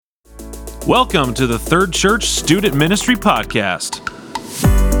Welcome to the Third Church Student Ministry Podcast.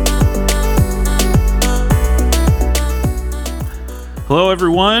 Hello,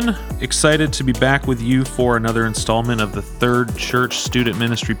 everyone. Excited to be back with you for another installment of the Third Church Student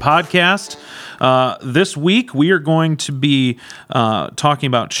Ministry Podcast. This week, we are going to be talking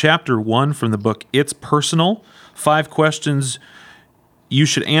about Chapter 1 from the book It's Personal, 5 Questions You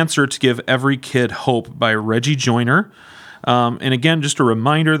Should Answer to Give Every Kid Hope by Reggie Joiner. And again, just a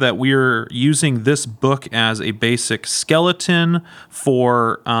reminder that we're using this book as a basic skeleton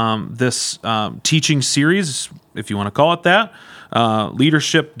for this teaching series, if you want to call it that,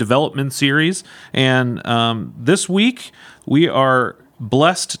 leadership development series. And this week, we are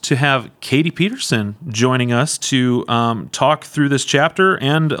blessed to have Katie Peterson joining us to talk through this chapter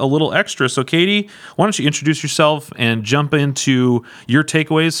and a little extra. So Katie, why don't you introduce yourself and jump into your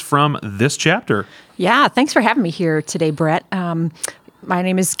takeaways from this chapter? Yeah, thanks for having me here today, Brett. My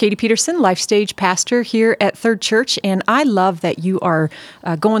name is Katie Peterson, Life Stage Pastor here at Third Church, and I love that you are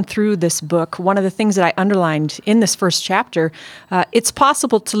going through this book. One of the things that I underlined in this first chapter, it's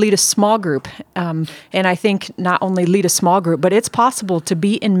possible to lead a small group, and I think not only lead a small group, but it's possible to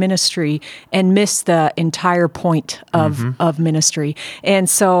be in ministry and miss the entire point of ministry. And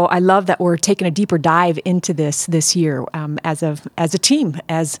so I love that we're taking a deeper dive into this year as a team,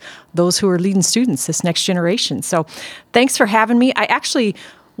 as those who are leading students, this next generation. So thanks for having me.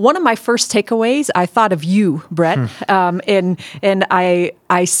 One of my first takeaways, I thought of you, Brett, and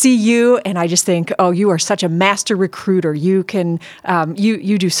I see you, and I just think, oh, you are such a master recruiter. You can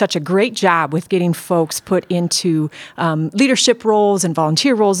you do such a great job with getting folks put into leadership roles and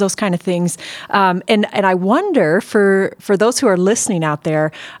volunteer roles, those kind of things. And I wonder for those who are listening out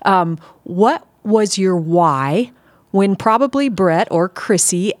there, what was your why when probably Brett or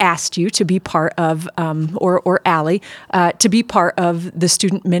Chrissy asked you to be part of, or Allie, to be part of the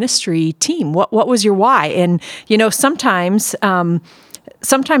student ministry team? What was your why? And, sometimes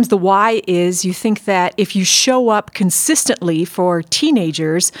the why is you think that if you show up consistently for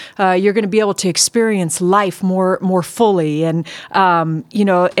teenagers, you're going to be able to experience life more fully, and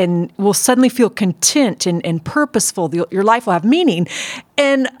and will suddenly feel content and purposeful. Your life will have meaning.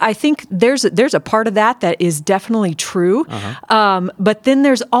 And I think there's a part of that is definitely true. But then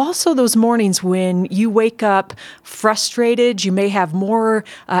there's also those mornings when you wake up frustrated. You may have more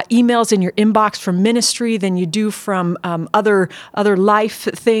emails in your inbox from ministry than you do from other life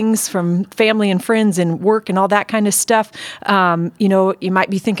things, from family and friends and work and all that kind of stuff. You might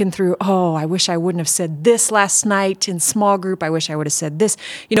be thinking through, oh, I wish I wouldn't have said this last night in small group. I wish I would have said this.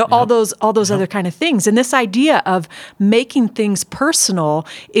 All those other kind of things. And this idea of making things personal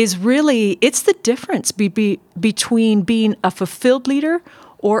is really, it's the difference between being a fulfilled leader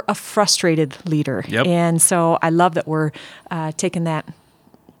or a frustrated leader. Yep. And so I love that we're taking that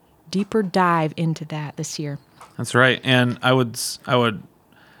deeper dive into that this year. That's right. And I would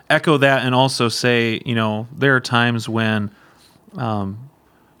echo that and also say, there are times when,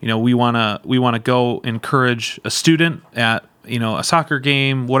 we want to go encourage a student at, a soccer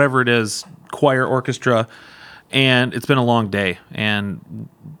game, whatever it is, choir, orchestra, and it's been a long day, and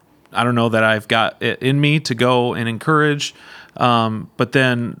I don't know that I've got it in me to go and encourage, but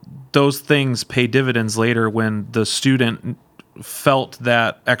then those things pay dividends later when the student felt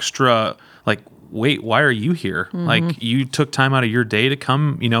that extra, like, wait, why are you here? Mm-hmm. Like, you took time out of your day to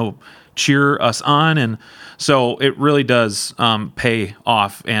come, cheer us on, and so it really does pay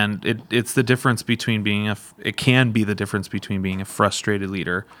off, and it's the difference between it can be the difference between being a frustrated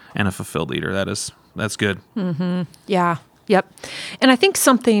leader and a fulfilled leader. That's good. Mm-hmm. Yeah. Yep. And I think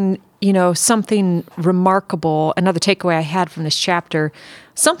something remarkable, another takeaway I had from this chapter,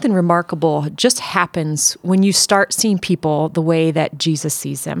 something remarkable just happens when you start seeing people the way that Jesus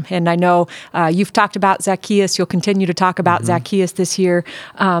sees them. And I know you've talked about Zacchaeus. You'll continue to talk about Zacchaeus this year.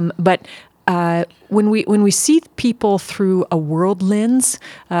 But when we see people through a world lens,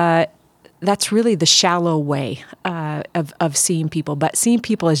 that's really the shallow way of seeing people. But seeing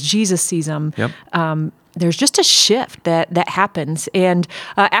people as Jesus sees them, yep. There's just a shift that happens. And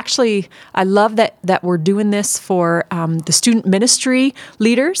actually, I love that we're doing this for the student ministry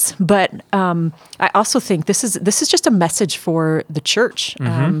leaders, but I also think this is just a message for the church,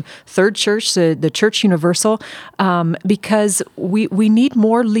 Third Church, the Church Universal, because we need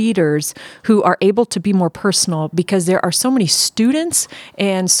more leaders who are able to be more personal, because there are so many students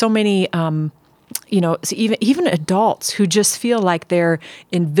and so many so even adults who just feel like they're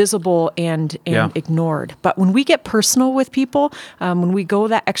invisible and ignored. But when we get personal with people, when we go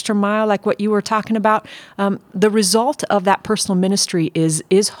that extra mile, like what you were talking about, the result of that personal ministry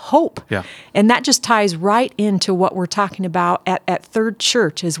is hope. Yeah. And that just ties right into what we're talking about at Third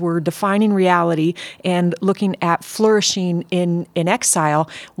Church as we're defining reality and looking at flourishing in exile.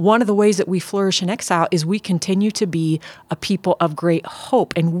 One of the ways that we flourish in exile is we continue to be a people of great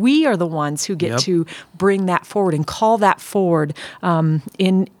hope. And we are the ones who get to bring that forward and call that forward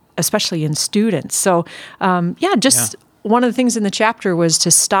especially in students. So, one of the things in the chapter was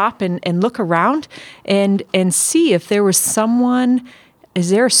to stop and look around and see if there was someone, is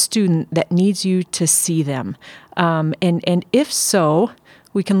there a student that needs you to see them? And if so,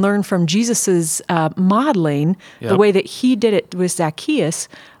 we can learn from Jesus's modeling, the way that he did it with Zacchaeus,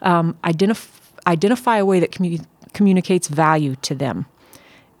 identify a way that communicates value to them.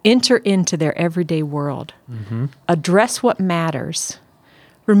 Enter into their everyday world. Mm-hmm. Address what matters.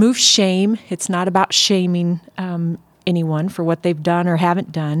 Remove shame. It's not about shaming anyone for what they've done or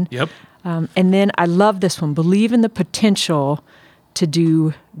haven't done. Yep. And then I love this one. Believe in the potential to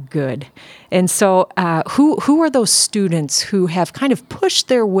do good. And so who are those students who have kind of pushed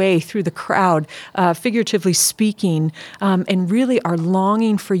their way through the crowd, figuratively speaking, and really are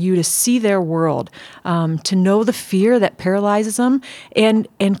longing for you to see their world, to know the fear that paralyzes them, and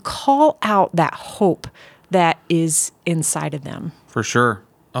call out that hope that is inside of them? For sure.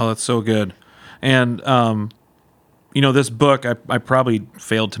 Oh, that's so good. And, this book, I probably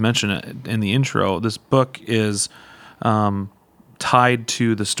failed to mention it in the intro. This book is tied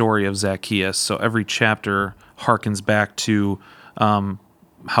to the story of Zacchaeus. So every chapter harkens back to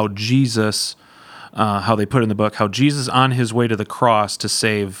how Jesus, how they put in the book, how Jesus on his way to the cross to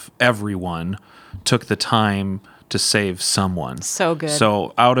save everyone took the time to save someone. So good.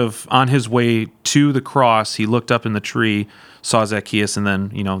 So on his way to the cross, he looked up in the tree, saw Zacchaeus, and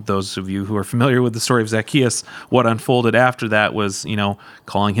then, those of you who are familiar with the story of Zacchaeus, what unfolded after that was,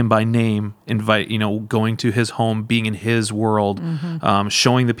 calling him by name, going to his home, being in his world,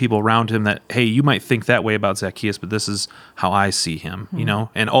 showing the people around him that, hey, you might think that way about Zacchaeus, but this is how I see him,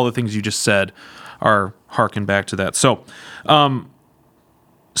 and all the things you just said are harken back to that. So,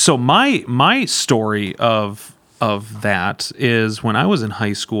 my story of that is when I was in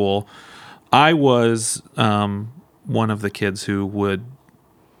high school, I was one of the kids who would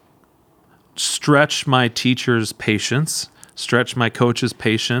stretch my teacher's patience, stretch my coach's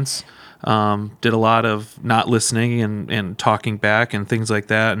patience, did a lot of not listening and talking back and things like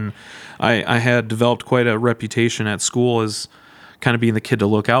that. And I had developed quite a reputation at school as kind of being the kid to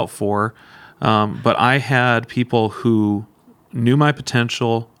look out for. But I had people who knew my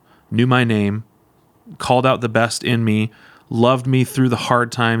potential, knew my name, called out the best in me, loved me through the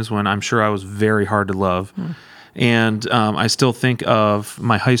hard times when I'm sure I was very hard to love. And I still think of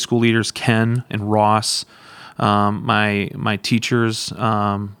my high school leaders, Ken and Ross, my teachers,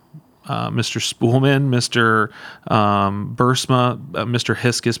 Mr. Spoolman, Mr. Bursma, Mr.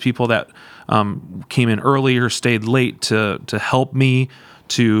 Hiskus, people that came in early or stayed late to help me,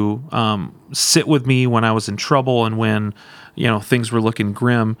 to sit with me when I was in trouble and when things were looking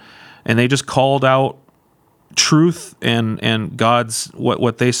grim. And they just called out truth and God's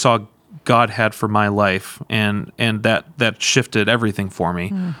what they saw God had for my life, and that shifted everything for me.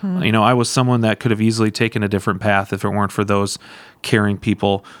 Mm-hmm. I was someone that could have easily taken a different path if it weren't for those caring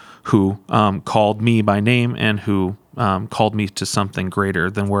people who called me by name and who called me to something greater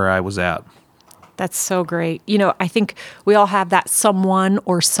than where I was at. That's so great. I think we all have that someone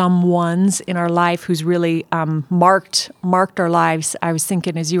or someones in our life who's really marked our lives. I was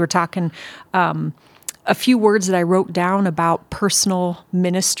thinking as you were talking, a few words that I wrote down about personal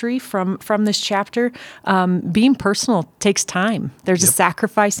ministry from this chapter. Being personal takes time. There's a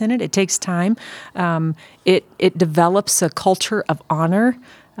sacrifice in it. It takes time. It develops a culture of honor,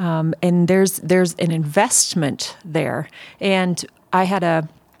 and there's an investment there. And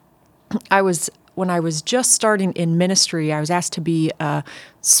when I was just starting in ministry, I was asked to be a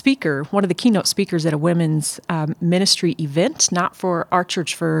speaker, one of the keynote speakers at a women's ministry event, not for our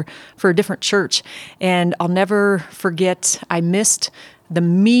church, for a different church. And I'll never forget, I missed the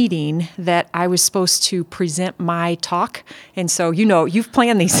meeting that I was supposed to present my talk. And so, you've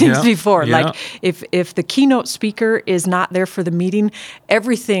planned these things before. Yeah. Like if the keynote speaker is not there for the meeting,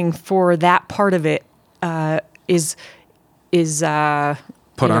 everything for that part of it is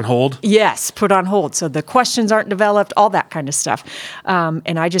Put on hold? Yes, put on hold. So the questions aren't developed, all that kind of stuff.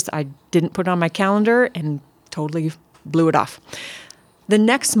 And I didn't put it on my calendar and totally blew it off. the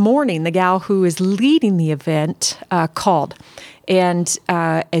next morning, the gal who is leading the event called. And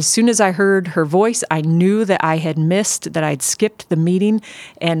as soon as I heard her voice, I knew that I had missed, that I'd skipped the meeting,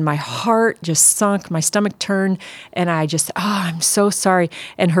 and my heart just sunk, my stomach turned, and I just, I'm so sorry.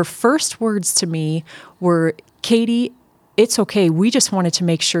 And her first words to me were, Katie, it's okay. We just wanted to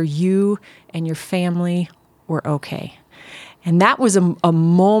make sure you and your family were okay. And that was a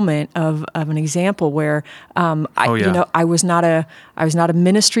moment of an example where I was not a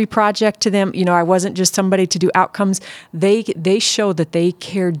ministry project to them. I wasn't just somebody to do outcomes. They showed that they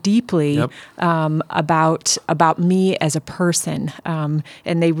care deeply about me as a person, and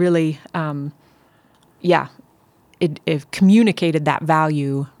they really it communicated that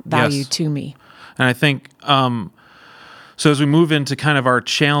value to me. And I think. So as we move into kind of our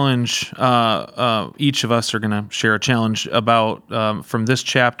challenge, each of us are going to share a challenge about from this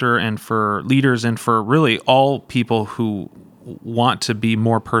chapter, and for leaders and for really all people who want to be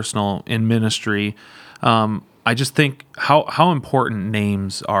more personal in ministry. I just think how important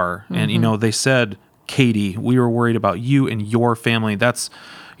names are. Mm-hmm. And, they said, Katie, we were worried about you and your family. That's,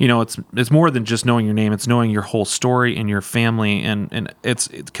 it's more than just knowing your name. It's knowing your whole story and your family. And it's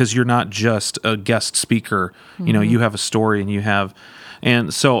because you're not just a guest speaker. Mm-hmm. You have a story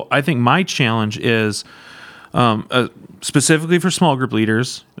and so I think my challenge is specifically for small group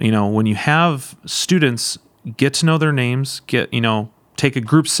leaders, when you have students, get to know their names, take a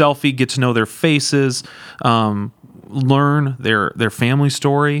group selfie, get to know their faces, learn their family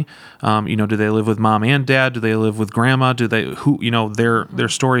story. Do they live with mom and dad? Do they live with grandma? Do they their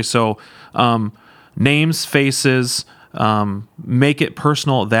story? So names, faces, make it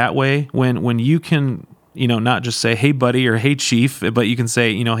personal that way. When you can not just say hey buddy or hey chief, but you can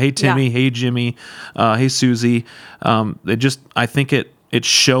say hey Timmy, hey Jimmy, hey Susie. I think it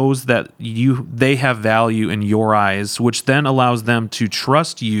shows that they have value in your eyes, which then allows them to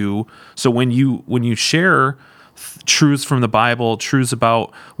trust you. So when you share truths from the Bible, truths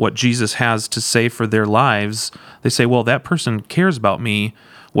about what Jesus has to say for their lives, they say, well, that person cares about me.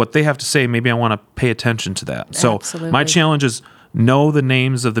 What they have to say, maybe I want to pay attention to that. Absolutely. So my challenge is know the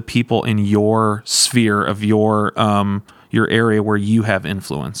names of the people in your sphere of your area where you have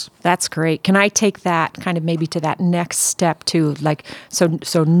influence. That's great. Can I take that kind of maybe to that next step too? Like,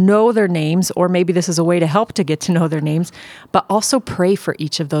 so know their names, or maybe this is a way to help to get to know their names, but also pray for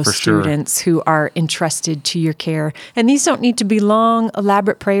each of those students who are entrusted to your care. And these don't need to be long,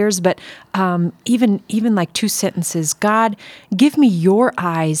 elaborate prayers, but even like 2 sentences. God, give me your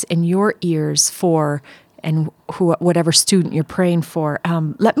eyes and your ears for and whatever student you're praying for,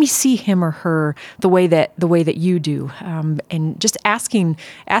 let me see him or her the way that you do, and just asking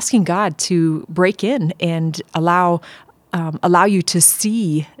God to break in and allow you to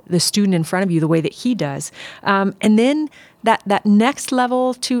see the student in front of you the way that He does, and then that next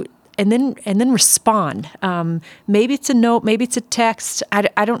level to. And then respond. Maybe it's a note, maybe it's a text.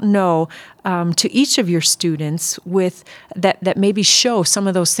 I don't know. To each of your students with that maybe show some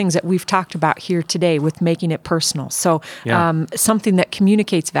of those things that we've talked about here today with making it personal. So something that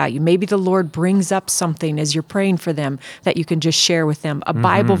communicates value. Maybe the Lord brings up something as you're praying for them that you can just share with them. A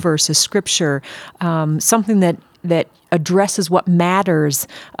Bible verse, a scripture, something that addresses what matters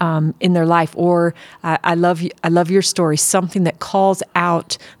in their life. Or I love your story, something that calls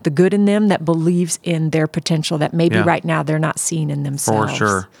out the good in them, that believes in their potential that maybe right now they're not seeing in themselves. For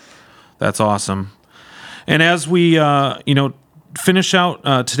sure. That's awesome. And as we finish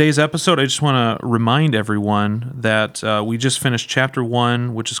out today's episode, I just want to remind everyone that we just finished chapter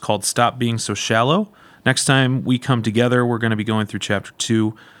 1, which is called Stop Being So Shallow. Next time we come together, we're going to be going through chapter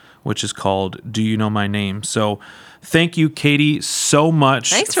 2, which is called Do You Know My Name? So thank you, Katie, so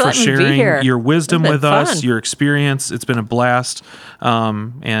much for sharing your wisdom with fun. us, your experience. It's been a blast.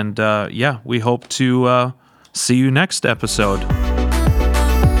 We hope to see you next episode.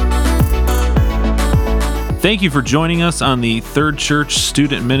 Thank you for joining us on the Third Church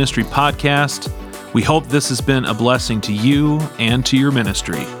Student Ministry Podcast. We hope this has been a blessing to you and to your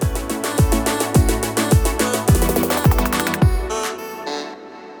ministry.